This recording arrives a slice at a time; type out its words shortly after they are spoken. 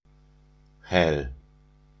Hell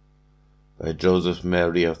by Joseph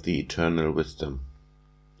Mary of the Eternal Wisdom.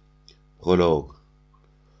 Prologue.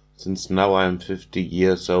 Since now I am 50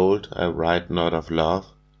 years old, I write not of love.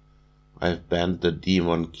 I have banned the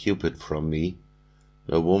demon Cupid from me.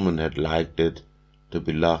 No woman had liked it to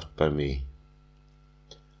be loved by me.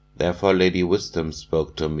 Therefore Lady Wisdom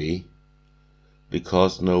spoke to me.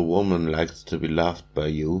 Because no woman likes to be loved by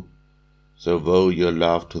you, so vow your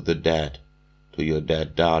love to the dead, to your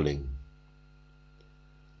dead darling.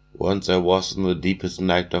 Once I was in the deepest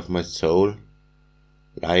night of my soul.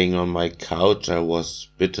 Lying on my couch I was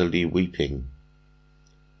bitterly weeping,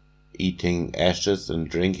 eating ashes and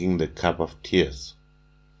drinking the cup of tears,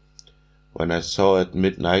 when I saw at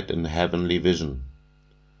midnight an heavenly vision.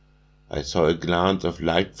 I saw a glance of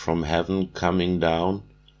light from heaven coming down,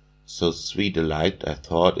 so sweet a light I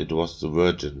thought it was the Virgin.